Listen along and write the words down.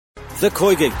The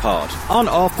Koigig Pod on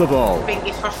Off the Ball. I think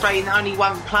it's frustrating that only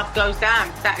one club goes down.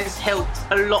 That has helped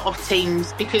a lot of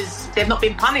teams because they've not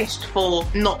been punished for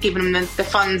not giving them the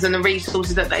funds and the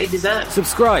resources that they deserve.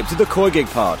 Subscribe to The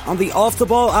Koigig Pod on the Off the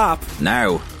Ball app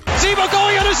now. Zebo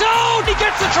going on his own, he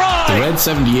gets the try! The Red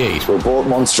 78. We're both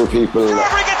Munster people.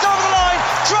 Trevor gets over the line,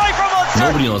 try from Munster!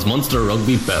 Nobody knows Munster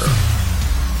rugby better.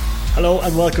 Hello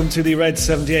and welcome to the Red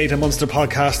 78, a Munster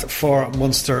podcast for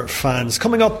Munster fans.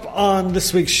 Coming up on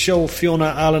this week's show, Fiona,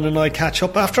 Alan and I catch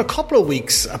up after a couple of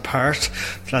weeks apart.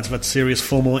 The lads have had serious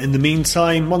FOMO in the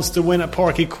meantime. Munster win at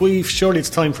Páirc Uí Chaoimh. Surely it's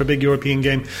time for a big European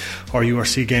game or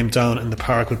URC game down in the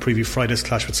park. We'll preview Friday's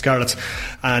clash with Scarlets,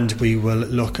 and we will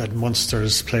look at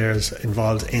Munster's players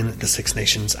involved in the Six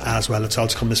Nations as well. It's all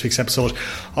to come this week's episode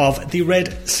of the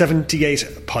Red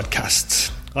 78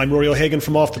 podcast. I'm Rory O'Hagan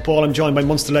from Off the Ball. I'm joined by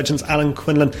Munster legends Alan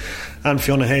Quinlan and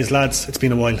Fiona Hayes. Lads, it's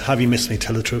been a while. Have you missed me?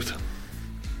 Tell the truth.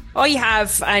 I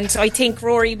have, and I think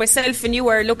Rory, myself and you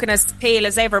are looking as pale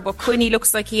as ever, but Quinny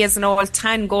looks like he has an all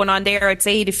tan going on there. I'd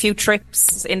say he had a few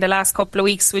trips in the last couple of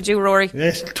weeks. Would you, Rory? Yeah,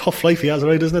 it's a tough life he has,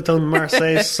 right, isn't it, down in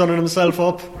Marseille, sunning himself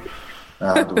up.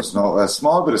 There was a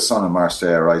small bit of sun in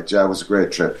Marseille, right? Yeah, it was a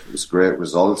great trip. It was great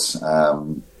results.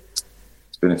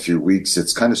 Been a few weeks.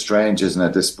 It's kind of strange, isn't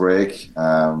it, this break?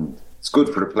 It's good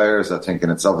for the players, I think,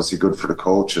 and it's obviously good for the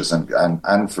coaches and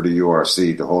for the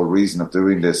URC. The whole reason of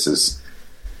doing this is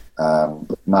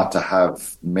not to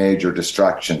have major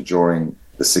distraction during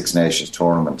the Six Nations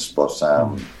tournament, but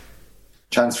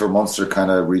chance for Munster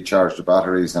kind of recharge the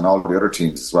batteries and all the other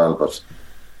teams as well, but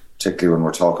particularly when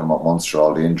we're talking about Munster,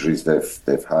 all the injuries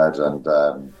they've had, and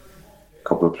a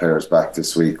couple of players back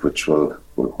this week, which will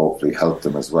hopefully help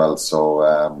them as well.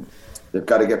 So they've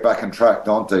got to get back on track,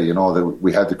 don't they? You know,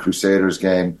 we had the Crusaders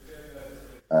game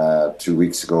 2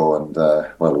 weeks ago, and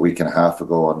a week and a half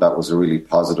ago, and that was a really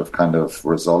positive kind of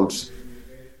result.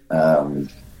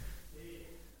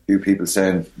 Few people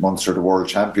saying Munster the world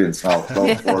champions now,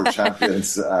 club world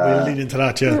champions. We'll lead into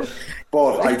that, yeah.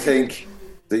 But I think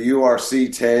the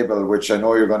URC table, which I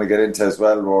know you're going to get into as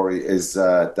well, Rory, is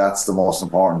that's the most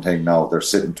important thing now. They're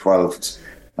sitting 12th.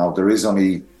 Now, there is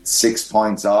only 6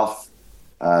 points off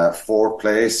fourth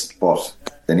place, but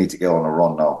they need to get on a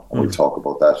run now, and we'll talk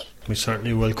about that. We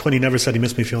certainly will. Quinny never said he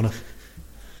missed me, Fiona.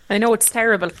 I know, it's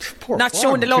terrible. Not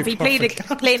showing the love. He playing it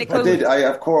cool. I did.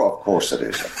 Of course it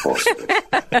is. Of course it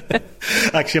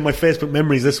is. Actually, in my Facebook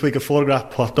memories this week, a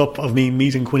photograph popped up of me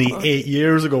meeting Quinny 8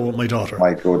 years ago with my daughter.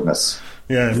 My goodness.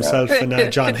 Yeah, himself and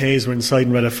John Hayes were inside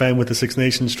in Red FM with the Six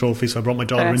Nations trophy, so I brought my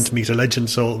daughter in to meet a legend,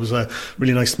 so it was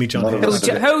really nice to meet John Hayes.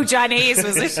 Who John Hayes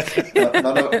was it?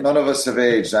 None of us have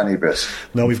aged any bit.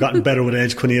 No, we've gotten better with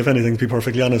age, Quinny, if anything, to be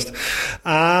perfectly honest.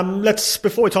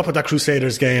 Before we talk about that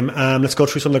Crusaders game, let's go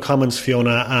through some of the comments,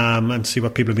 Fiona, and see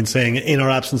what people have been saying in our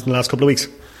absence in the last couple of weeks.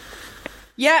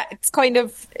 Yeah, it's kind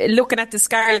of looking at the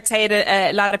Scarlets head.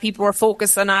 A lot of people were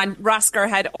focusing on Rosker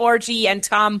had RG and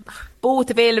Tom both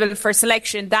available for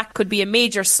selection. That could be a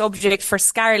major subject for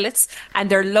Scarlets and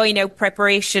their line-out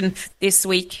preparation this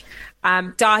week.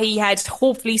 Dahi had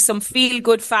hopefully some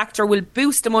feel-good factor will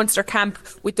boost the Munster camp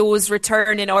with those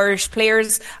returning Irish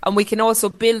players, and we can also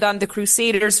build on the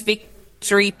Crusaders'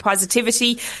 victory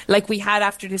positivity like we had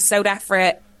after the South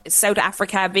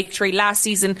Africa victory last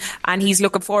season, and he's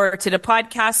looking forward to the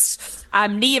podcast.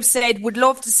 Niamh said, would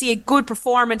love to see a good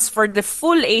performance for the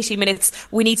full 80 minutes.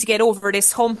 We need to get over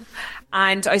this hump.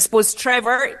 And I suppose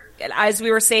Trevor, as we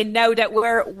were saying, now that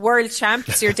we're world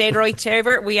champs, you're dead right,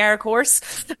 Trevor, we are, of course.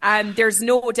 There's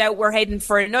no doubt we're heading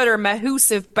for another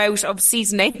massive bout of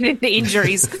season-ending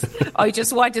injuries. I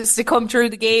just want us to come through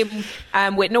the game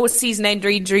with no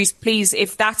season-ending injuries, please.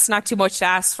 If that's not too much to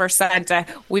ask for Santa,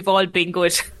 we've all been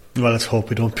good. Well, let's hope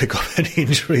we don't pick up any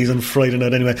injuries on Friday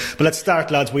night anyway. But let's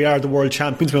start, lads. We are the world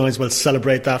champions. We might as well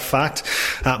celebrate that fact.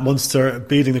 Munster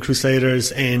beating the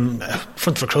Crusaders in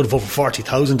front of a crowd of over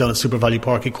 40,000 down at Super Valley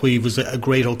Páirc Uí Chaoimh was a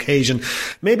great occasion.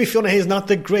 Maybe Fiona Hayes, not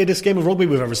the greatest game of rugby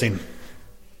we've ever seen.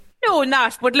 No,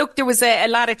 not. But look, there was a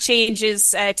lot of changes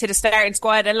to the starting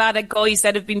squad. A lot of guys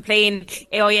that have been playing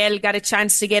AIL got a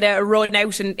chance to get a run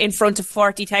out in front of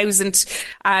 40,000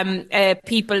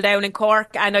 people down in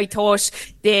Cork. And I thought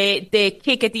the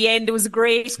kick at the end, there was a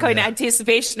great kind of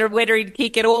anticipation of whether he'd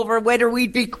kick it over, whether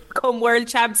we'd become world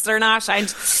champs or not.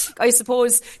 And I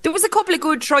suppose there was a couple of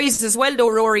good tries as well, though,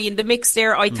 Rory, in the mix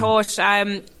there. I thought...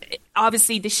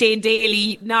 obviously the Shane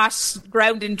Daly not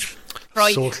grounding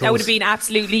try. So close. That would have been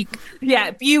absolutely,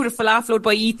 beautiful offload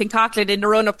by Ethan Coughlin in the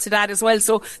run up to that as well.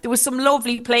 So there was some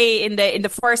lovely play in the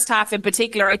first half in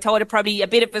particular. I thought it probably a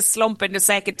bit of a slump in the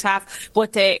second half,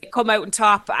 but they come out on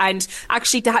top, and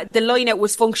actually the line-out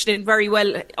was functioning very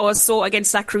well also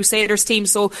against that Crusaders team.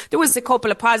 So there was a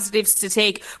couple of positives to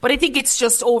take, but I think it's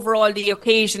just overall the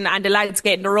occasion and the lads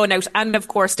getting the run out, and of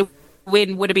course the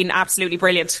win would have been absolutely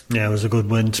brilliant. Yeah, it was a good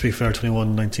win, to be fair.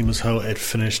 21-19 was how it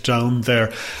finished down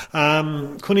there.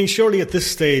 Connie, surely at this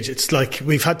stage it's like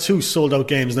we've had 2 sold out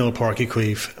games now at Páirc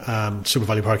Uí Chaoimh, Super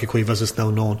Valley Páirc Uí Chaoimh as it's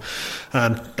now known.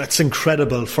 That's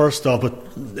incredible, first off, but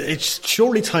it's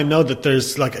surely time now that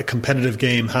there's like a competitive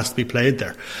game has to be played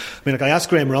there. I mean, like I asked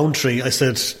Graham Rowntree, I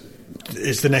said,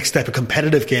 is the next step a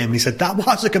competitive game? And he said, that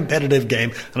was a competitive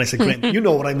game. And I said, Graham, you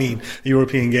know what I mean, a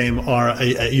European game or a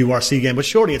URC game. But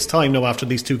surely it's time now after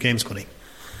these 2 games, Connie.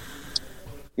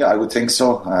 Yeah, I would think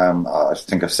so. I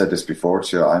think I've said this before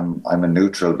to you. I'm a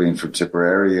neutral, being from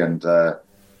Tipperary, and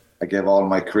I gave all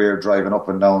my career driving up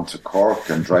and down to Cork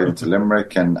and driving to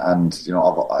Limerick and you know,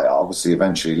 I obviously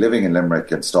eventually living in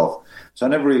Limerick and stuff. So I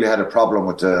never really had a problem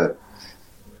with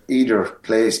either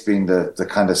place being the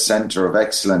kind of centre of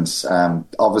excellence.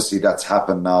 Obviously that's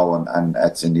happened now and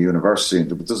it's in the university,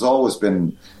 but there's always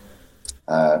been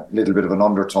a little bit of an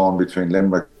undertone between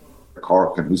Limerick and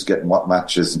Cork and who's getting what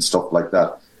matches and stuff like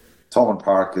that. Thomond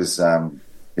Park is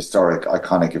historic,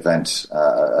 iconic event,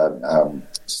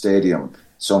 stadium,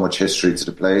 so much history to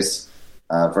the place.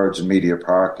 Virgin Media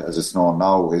Park, as it's known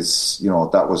now, is, you know,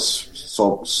 that was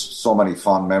so many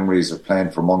fond memories of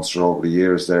playing for Munster over the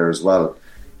years there as well.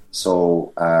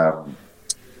 So,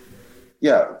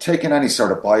 taking any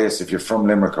sort of bias, if you're from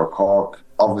Limerick or Cork,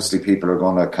 obviously people are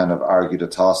going to kind of argue the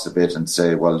toss a bit and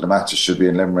say, well, the matches should be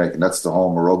in Limerick and that's the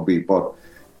home of rugby. But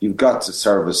you've got to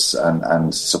service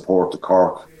and support the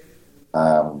Cork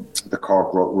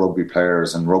rugby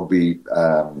players and rugby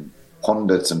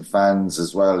pundits and fans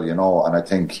as well, you know. And I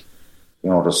think, you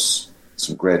know, there's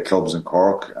some great clubs in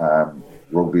Cork.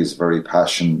 Rugby is a very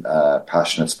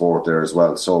passionate sport there as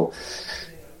well. So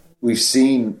we've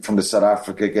seen from the South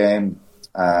Africa game,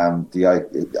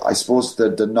 I suppose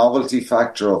the novelty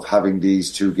factor of having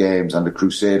these 2 games and the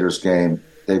Crusaders game,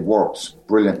 they worked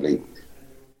brilliantly.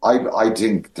 I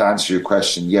think, to answer your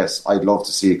question, yes, I'd love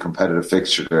to see a competitive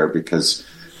fixture there because,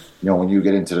 you know, when you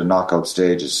get into the knockout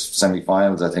stages,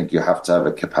 semi-finals, I think you have to have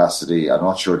a capacity. I'm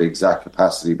not sure the exact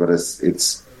capacity, but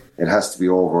it has to be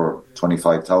over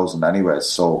 25,000 anyway.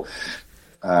 So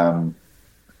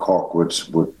Cork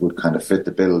would kind of fit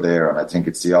the bill there, and I think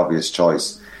it's the obvious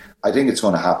choice. I think it's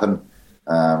going to happen.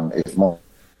 If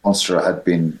Munster had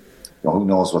been, you know, who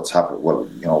knows what's happened. Well,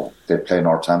 you know, they play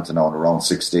Northampton now in round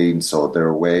 16, so they're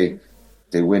away.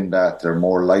 They win that, they're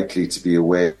more likely to be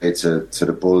away to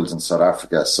the Bulls in South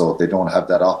Africa, so they don't have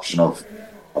that option of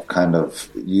kind of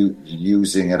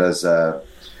using it as a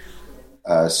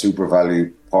Super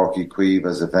Valley Páirc Uí Chaoimh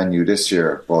as a venue this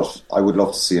year. But I would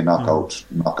love to see a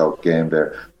knockout game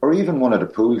there, or even one of the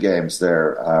pool games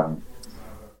there.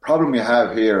 Problem you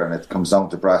have here, and it comes down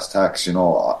to brass tacks, you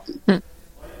know,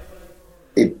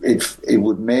 it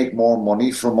would make more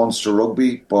money for Munster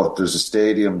Rugby, but there's a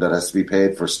stadium that has to be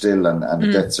paid for still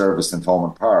and debt service in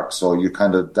Thomond Park. So you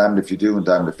kind of damned if you do and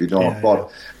damned if you don't. Yeah,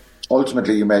 but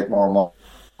ultimately you make more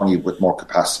money with more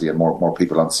capacity and more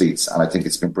people on seats. And I think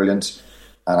it's been brilliant.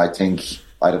 And I think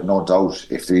I'd have no doubt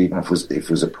if it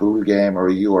was a pool game or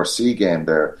a URC game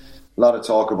there. A lot of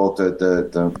talk about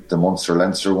the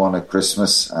Munster-Leinster one at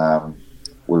Christmas.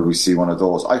 Will we see one of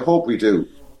those? I hope we do,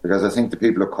 because I think the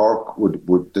people of Cork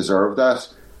would deserve that.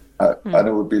 And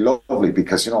it would be lovely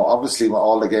because, you know, obviously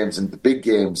all the games and the big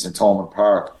games in Thomond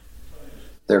Park,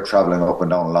 they're travelling up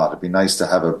and down a lot. It'd be nice to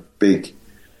have a big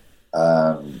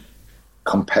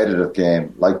competitive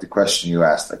game, like the question you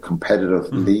asked, a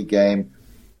competitive league game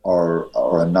or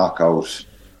a knockout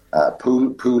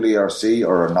pool ERC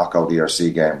or a knockout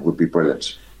ERC game would be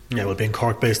brilliant. Yeah, well, being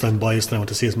Cork based, I'm biased now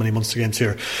to see as many Munster games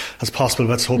here as possible.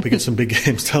 Let's hope we get some big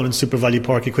games down in Super Valley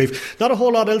Páirc Uí Chaoimh. Not a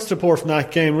whole lot else to report from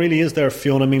that game, really, is there,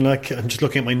 Fiona? I mean, like, I'm just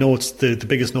looking at my notes. The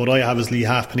biggest note I have is Lee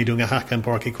Halfpenny doing a hack on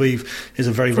Páirc Uí Chaoimh is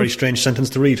a very, very strange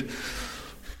sentence to read.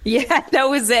 Yeah, that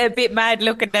was a bit mad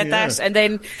looking at that, and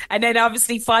then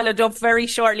obviously followed up very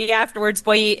shortly afterwards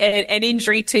by an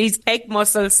injury to his pec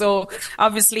muscle. So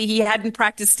obviously he hadn't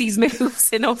practiced these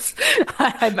moves enough.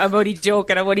 I'm only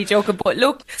joking. But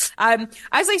look, as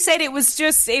I said, it was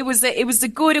a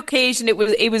good occasion. There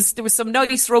was some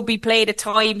nice rugby played at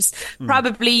times.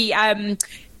 Probably.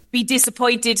 be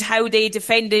disappointed how they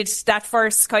defended that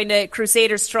first kind of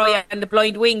Crusaders try and the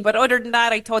blind wing. But other than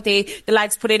that, I thought the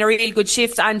lads put in a really good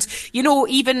shift. And,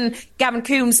 even Gavin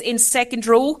Coombs in second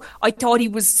row, I thought he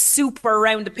was super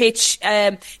around the pitch.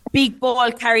 Big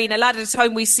ball carrying. A lot of the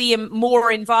time we see him more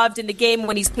involved in the game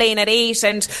when he's playing at 8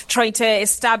 and trying to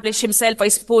establish himself, I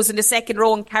suppose, in the second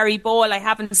row and carry ball. I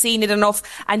haven't seen it enough.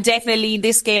 And definitely in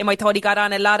this game, I thought he got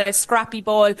on a lot of scrappy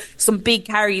ball, some big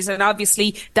carries. And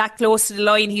obviously that close to the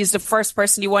line, he's the first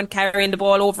person you want carrying the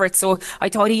ball over it. So I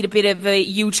thought he had a bit of a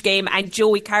huge game. And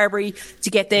Joey Carberry to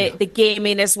get the game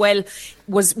in as well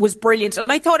was brilliant. And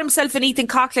I thought himself and Ethan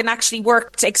Coughlin actually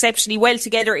worked exceptionally well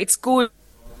together. It's good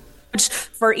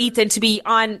for Ethan to be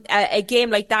on a game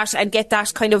like that and get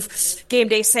that kind of game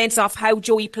day sense of how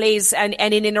Joey plays and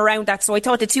in and around that. So I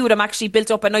thought the two of them actually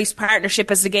built up a nice partnership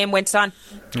as the game went on.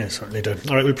 Yeah, certainly did.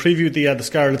 All right, we'll preview the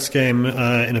Scarlets game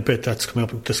in a bit. That's coming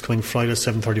up this coming Friday,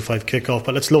 7:35 kickoff.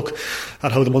 But let's look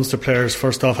at how the Munster players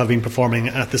first off have been performing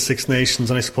at the Six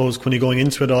Nations. And I suppose when you're going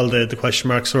into it, all the question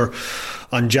marks are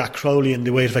on Jack Crowley and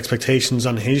the weight of expectations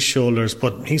on his shoulders.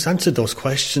 But he's answered those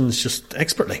questions just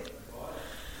expertly.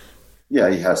 Yeah,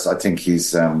 he has. I think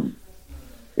he's.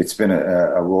 It's been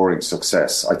a roaring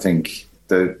success. I think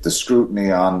the scrutiny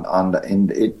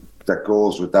that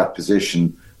goes with that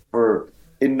position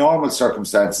in normal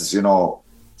circumstances, in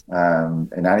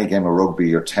any game of rugby,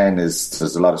 your 10 there's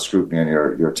a lot of scrutiny on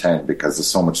your 10 because there's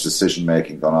so much decision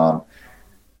making going on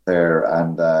there,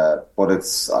 and but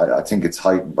I think it's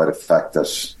heightened by the fact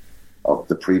that of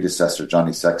the predecessor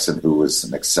Johnny Sexton, who was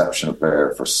an exceptional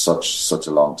player for such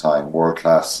a long time, world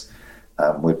class.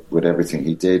 With everything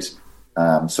he did.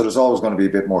 So there's always going to be a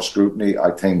bit more scrutiny. I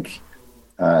think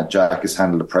Jack has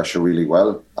handled the pressure really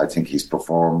well. I think he's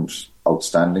performed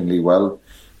outstandingly well.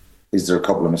 Is there a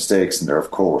couple of mistakes in there? Of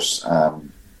course.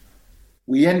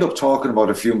 We end up talking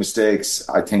about a few mistakes,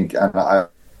 I think, and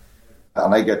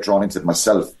I get drawn into it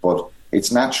myself, but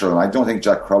it's natural. And I don't think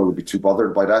Jack Crowley would be too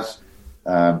bothered by that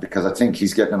because I think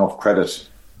he's getting enough credit.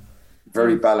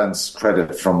 Very balanced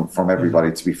credit from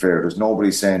everybody, to be fair. There's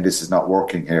nobody saying this is not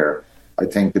working here. I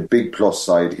think the big plus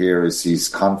side here is his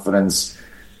confidence,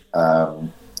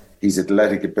 his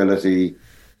athletic ability,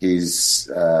 his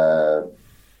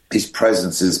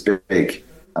presence is big.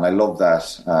 And I love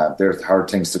that. They're hard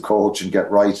things to coach and get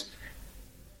right.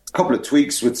 A couple of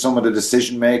tweaks with some of the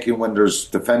decision making when there's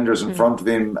defenders in front of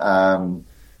him.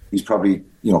 He's probably,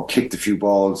 kicked a few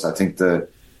balls. I think the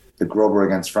grubber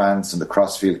against France and the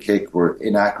crossfield kick were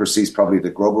inaccuracies. Probably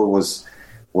the grubber was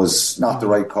not the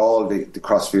right call. The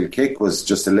crossfield kick was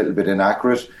just a little bit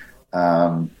inaccurate.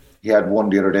 He had one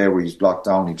the other day where he's blocked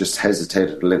down. He just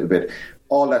hesitated a little bit.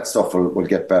 All that stuff will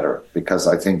get better because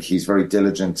I think he's very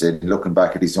diligent in looking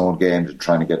back at his own game and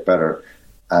trying to get better.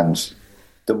 And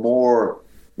the more,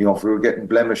 if we were getting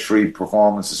blemish-free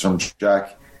performances from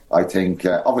Jack, I think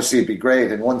obviously it'd be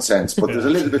great in one sense, but there's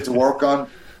a little bit to work on.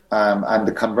 And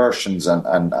the conversions and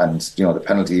the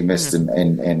penalty he missed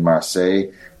in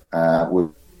Marseille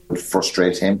would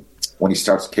frustrate him when he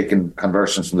starts kicking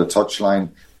conversions from the touchline.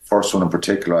 First one in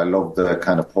particular, I love the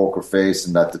kind of poker face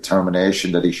and that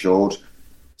determination that he showed.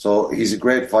 So he's a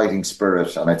great fighting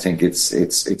spirit, and I think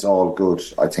it's all good.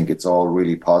 I think it's all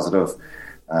really positive.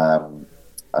 And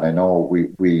I know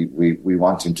we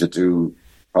want him to do.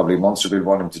 Probably Munster will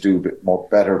want him to do a bit more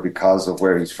better because of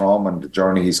where he's from and the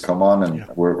journey he's come on, and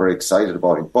we're very excited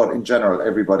about him. But in general,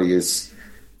 everybody is,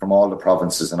 from all the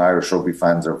provinces, and Irish rugby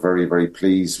fans are very, very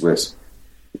pleased with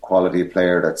the quality of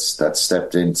player that's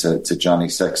stepped into Johnny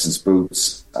Sexton's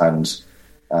boots. And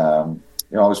I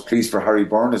was pleased for Harry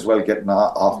Byrne as well, getting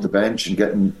off the bench and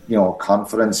getting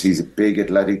confidence. He's a big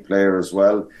athletic player as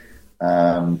well.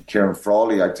 Kieran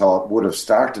Frawley, I thought, would have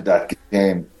started that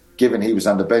game given he was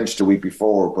on the bench the week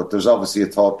before, but there's obviously a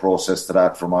thought process to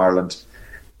that from Ireland.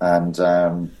 And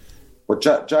but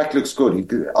Jack looks good.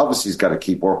 He's got to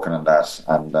keep working on that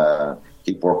and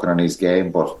keep working on his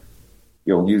game. But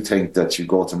when you think that you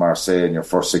go to Marseille in your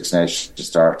first Six Nations to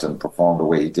start and perform the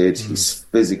way he did, he's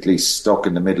physically stuck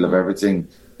in the middle of everything.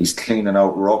 He's cleaning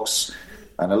out rucks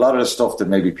and a lot of the stuff that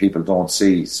maybe people don't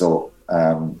see. So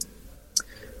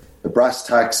the brass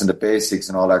tacks and the basics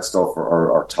and all that stuff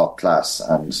are top class,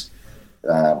 and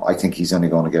I think he's only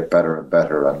going to get better and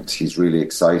better, and he's really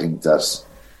exciting that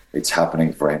it's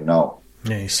happening for him now.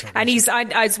 Yeah, and he's,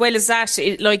 as well as that,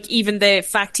 even the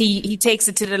fact he takes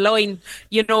it to the line,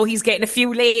 he's getting a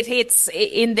few late hits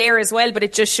in there as well, but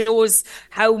it just shows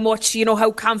how much, how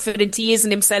confident he is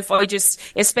in himself.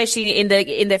 Especially in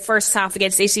the first half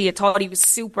against Italy, I thought he was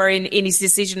super in his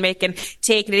decision making,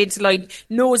 taking it into line,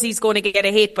 knows he's going to get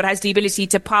a hit, but has the ability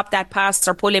to pop that pass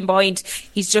or pull in behind.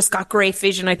 He's just got great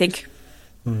vision, I think.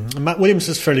 Matt Williams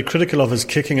is fairly critical of his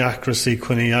kicking accuracy,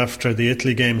 Quinny, after the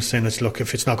Italy game, saying that, look,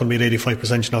 if it's not going to be at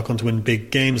 85%, you're not going to win big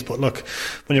games. But look,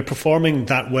 when you're performing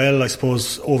that well, I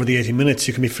suppose, over the 80 minutes,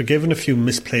 you can be forgiven a few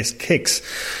misplaced kicks.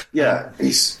 Yeah,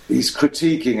 he's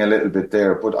critiquing a little bit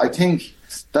there, but I think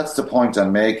that's the point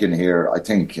I'm making here. I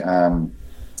think,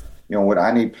 with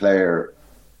any player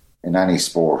in any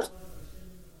sport,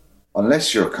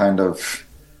 unless you're kind of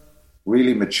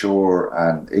really mature,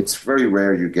 and it's very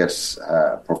rare you get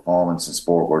performance in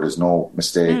sport where there's no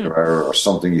mistake or error or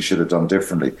something you should have done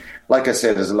differently. Like I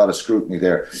said, there's a lot of scrutiny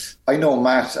there. I know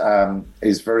Matt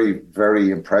is very,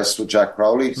 very impressed with Jack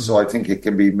Crowley, so I think it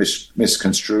can be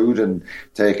misconstrued and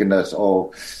taken that,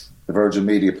 the Virgin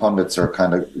Media pundits are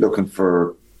kind of looking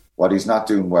for what he's not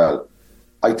doing well.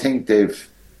 I think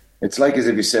it's like as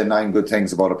if you say 9 good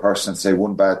things about a person and say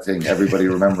one bad thing, everybody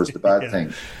remembers the bad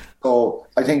thing. So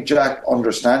I think Jack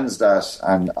understands that,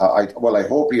 and I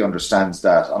hope he understands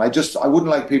that. And I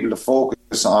wouldn't like people to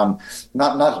focus on,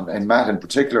 not in Matt in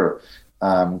particular,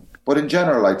 but in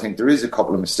general, I think there is a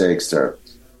couple of mistakes there.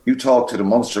 You talk to the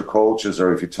Munster coaches,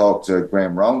 or if you talk to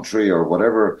Graham Rowntree or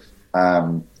whatever,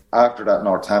 after that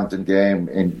Northampton game,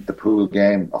 in the Pool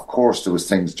game, of course there was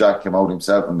things, Jack came out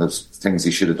himself and there's things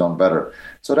he should have done better.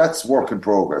 So that's work in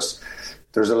progress.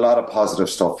 There's a lot of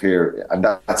positive stuff here, and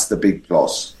that's the big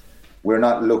plus. We're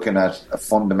not looking at a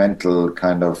fundamental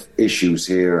kind of issues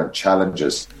here and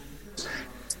challenges.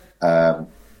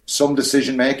 Some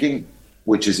decision making,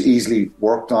 which is easily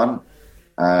worked on.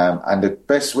 And the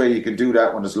best way you can do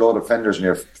that when there's a lot of defenders in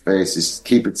your face is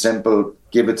keep it simple.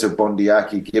 Give it to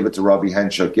Bundyaki, give it to Robbie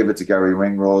Henshaw, give it to Gary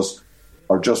Ringrose,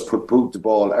 or just put the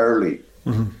ball early.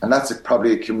 And that's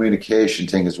probably a communication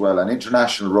thing as well. And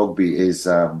international rugby is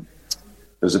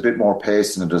there's a bit more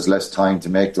pace and there's less time to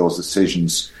make those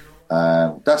decisions.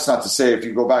 That's not to say if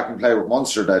you go back and play with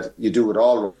Munster that you do it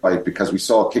all right, because we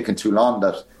saw kicking Toulon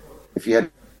that if he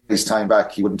had his time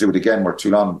back, he wouldn't do it again, where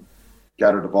Toulon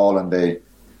gathered the ball and they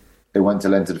went to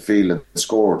length of the field and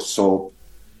scored. So,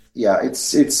 yeah,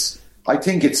 I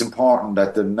think it's important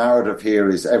that the narrative here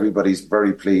is everybody's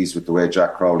very pleased with the way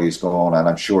Jack Crowley is going, and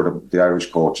I'm sure the Irish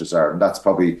coaches are, and that's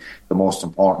probably the most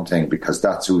important thing, because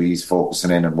that's who he's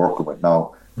focusing in and working with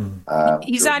now.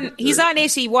 He's on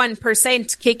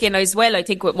 81% kicking as well, I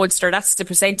think, with Munster. That's the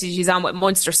percentage he's on with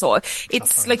Munster. So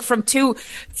it's like from two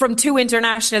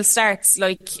international starts.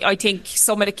 Like, I think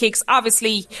some of the kicks,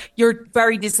 obviously you're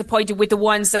very disappointed with the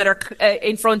ones that are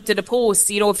in front of the post,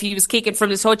 if he was kicking from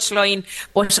the touchline.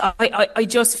 But I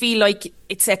just feel like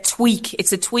it's a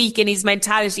tweak in his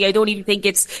mentality. I don't even think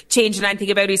it's changing anything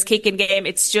about his kicking game.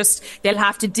 It's just they'll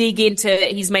have to dig into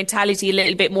his mentality a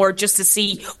little bit more just to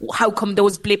see how come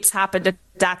those blips happened at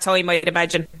that time, I'd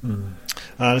imagine.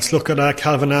 Let's look at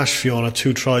Calvin Nash, Fiona.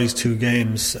 2 tries, 2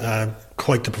 games.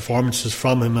 Quite the performances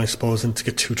from him, I suppose, and to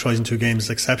get 2 tries in 2 games is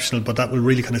exceptional, but that will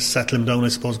really kind of settle him down, I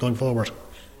suppose, going forward.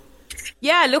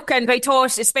 Yeah, look, and I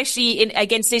thought, especially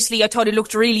against Italy, I thought it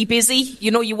looked really busy.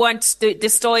 You want the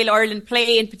style Ireland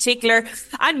play in particular,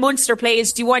 and Munster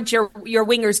players, you want your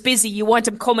wingers busy. You want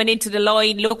them coming into the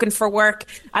line, looking for work.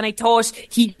 And I thought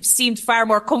he seemed far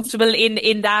more comfortable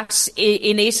in that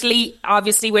in Italy.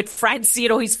 Obviously, with France,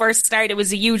 his first start, it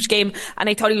was a huge game, and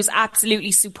I thought he was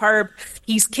absolutely superb.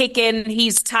 He's kicking,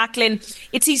 he's tackling.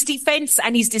 It's his defence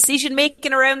and his decision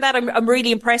making around that I'm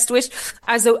really impressed with.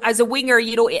 As a winger,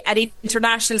 at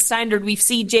international standard, we've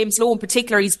seen James Lowe in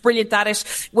particular, he's brilliant at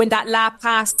it. When that lap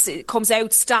pass comes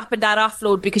out, stopping that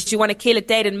offload, because you want to kill it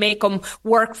dead and make him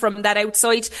work from that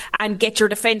outside and get your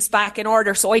defence back in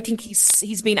order. So I think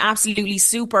he's been absolutely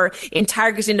super in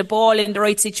targeting the ball in the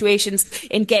right situations,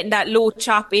 in getting that low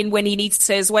chop in when he needs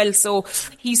to as well. So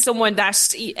he's someone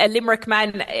that, a Limerick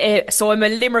man, so I'm a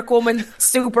Limerick woman,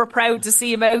 super proud to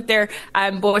see him out there.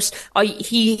 But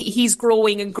he's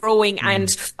growing and growing,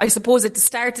 and I suppose at the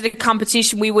start of the competition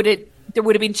there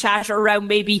would have been chatter around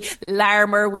maybe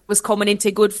Larmer was coming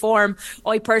into good form.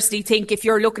 I personally think if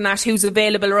you're looking at who's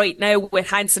available right now with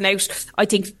Hansen out, I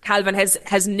think Calvin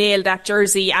has nailed that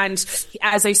jersey, and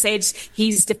as I said,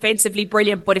 he's defensively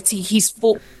brilliant, but he's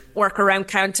footwork around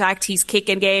contact, he's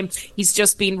kicking game, he's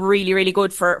just been really, really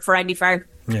good for Andy Farrell.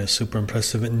 Yeah, super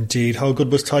impressive indeed. How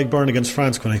good was Tadhg Beirne against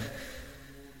France, Quinny?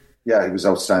 Yeah, he was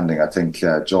outstanding. I think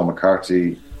Joe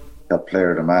McCarthy got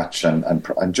player of the match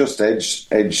and just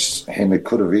edged him. It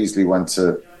could have easily went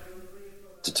to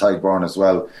Tadhg Beirne as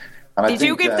well. And Did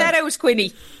you give that out,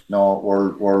 Quinny? No,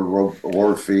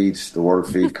 World Feed, the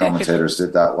World Feed commentators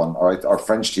did that one. All right, or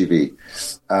French TV.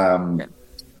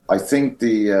 I think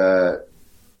the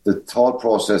thought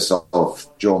process of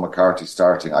Joe McCarthy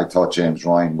starting, I thought James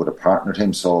Ryan would have partnered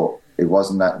him, so it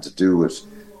wasn't nothing to do with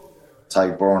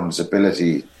Ty Burns'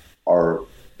 ability or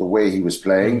the way he was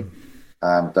playing,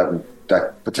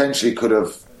 that potentially could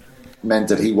have meant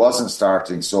that he wasn't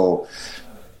starting. So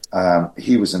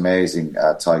he was amazing,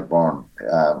 Ty Burns,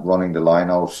 running the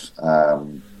line out.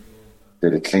 They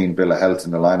had a clean bill of health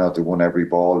in the line out. They won every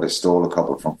ball. They stole a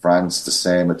couple from France. The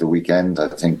same at the weekend. I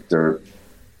think they're,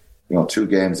 2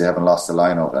 games they haven't lost the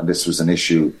line out, and this was an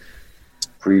issue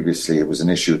previously. It was an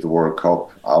issue at the World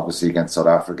Cup, obviously against South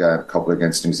Africa, and a couple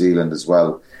against New Zealand as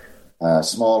well.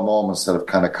 Small moments that have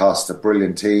kind of cost a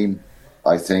brilliant team,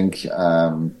 I think.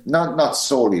 Not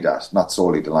solely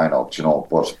the line out,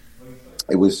 but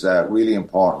it was really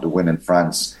important to win in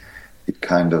France. It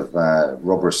kind of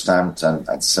rubber stamped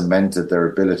and cemented their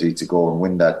ability to go and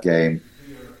win that game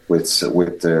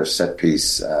with their set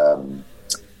piece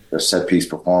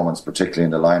performance, particularly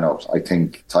in the line-out. I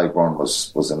think Ty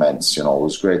Burns was immense. It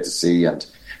was great to see, and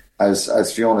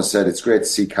as Fiona said, it's great to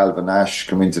see Calvin Nash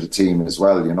come into the team as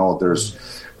well. There's,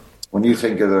 when you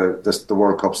think of the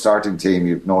World Cup starting team,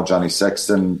 you've no Johnny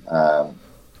Sexton,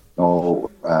 no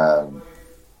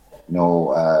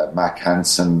Mac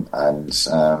Hansen, and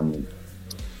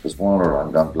there's one other,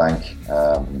 I'm gone blank.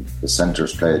 The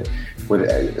centres played with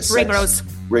Ringrose.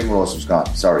 Ringrose was gone.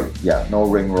 Sorry, no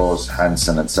Ringrose,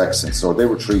 Hansen, and Sexton. So they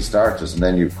were 3 starters, and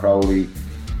then you've Crowley.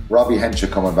 Robbie Henshaw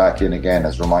coming back in again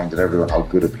has reminded everyone how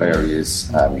good a player he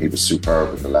is. He was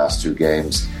superb in the last 2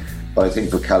 games. But I think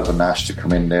for Calvin Nash to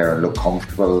come in there and look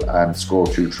comfortable and score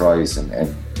 2 tries in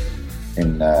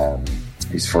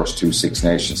his first 2 Six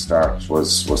Nations starts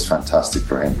was fantastic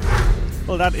for him.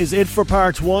 Well, that is it for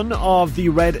part 1 of the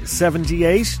Red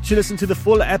 78. To listen to the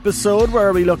full episode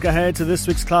where we look ahead to this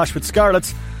week's clash with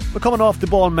Scarlets, become an Off The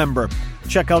Ball member.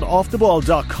 Check out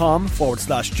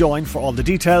offtheball.com/join for all the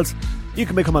details. You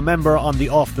can become a member on the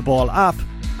Off The Ball app,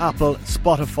 Apple,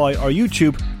 Spotify or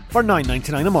YouTube for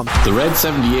 $9.99 a month. The Red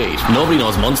 78. Nobody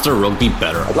knows Munster rugby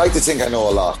better. I'd like to think I know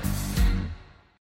a lot.